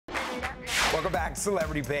Welcome back to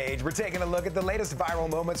Celebrity Page. We're taking a look at the latest viral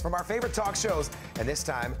moments from our favorite talk shows. And this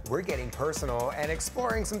time, we're getting personal and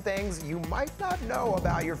exploring some things you might not know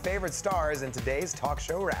about your favorite stars in today's talk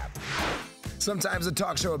show wrap. Sometimes a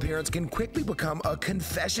talk show appearance can quickly become a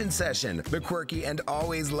confession session. The quirky and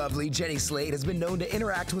always lovely Jenny Slate has been known to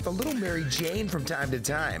interact with a little Mary Jane from time to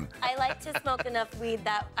time. I like to smoke enough weed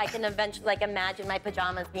that I can eventually imagine my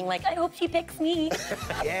pajamas being like, I hope she picks me.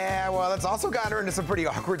 Yeah, well, it's also gotten her into some pretty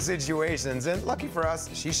awkward situations, and lucky for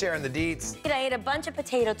us, she's sharing the deets. I ate a bunch of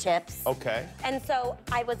potato chips. Okay. And so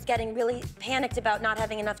I was getting really panicked about not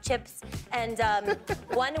having enough chips, and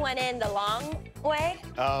one went in the long way.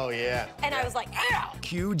 Oh, yeah. And I was like, ow!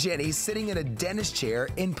 Cue Jenny sitting in a dentist chair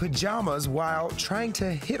in pajamas while trying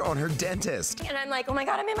to hit on her dentist. And I'm like, oh my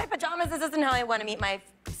God, I'm in my pajamas. This isn't how I want to meet my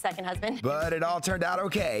second husband. But it all turned out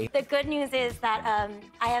okay. The good news is that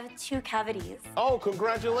I have 2 cavities. Oh,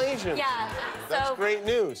 congratulations. Yeah. That's so great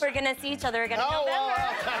news. We're gonna see each other again in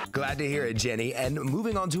November. Glad to hear it, Jenny. And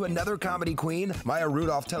moving on to another comedy queen, Maya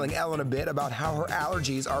Rudolph telling Ellen a bit about how her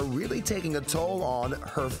allergies are really taking a toll on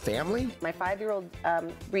her family. My 5-year-old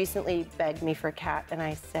recently begged me for a cat, and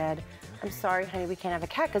I said, I'm sorry, honey, we can't have a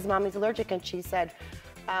cat because Mommy's allergic. And she said,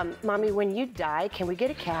 Mommy, when you die, can we get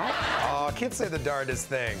a cat? Aw, kids say the darndest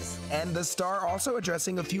things. And the star also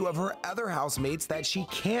addressing a few of her other housemates that she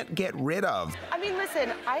can't get rid of. I mean,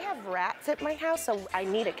 listen, I have rats at my house, so I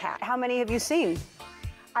need a cat. How many have you seen?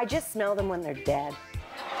 I just smell them when they're dead.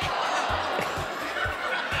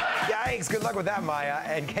 Yikes, good luck with that, Maya.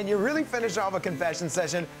 And can you really finish off a confession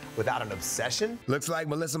session without an obsession? Looks like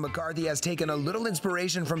Melissa McCarthy has taken a little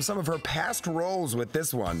inspiration from some of her past roles with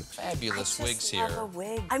this one. Fabulous wigs here. A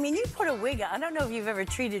wig. I mean, you put a wig on. I don't know if you've ever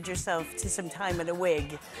treated yourself to some time in a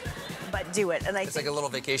wig, but do it. And It's like a little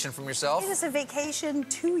vacation from yourself. It is a vacation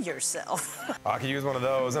to yourself. I could use one of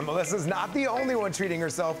those. And Melissa's not the only one treating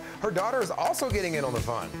herself. Her daughter is also getting in on the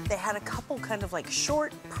fun. They had a couple kind of like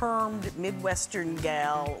short, permed, Midwestern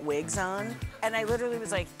gal wigs on. And I literally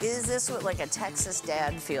was like, is this what like a Texas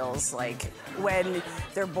dad feels like when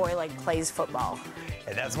their boy like plays football?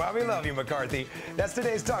 And that's why we love you, McCarthy. That's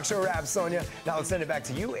today's talk show wrap, Sonia. Now let's send it back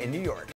to you in New York.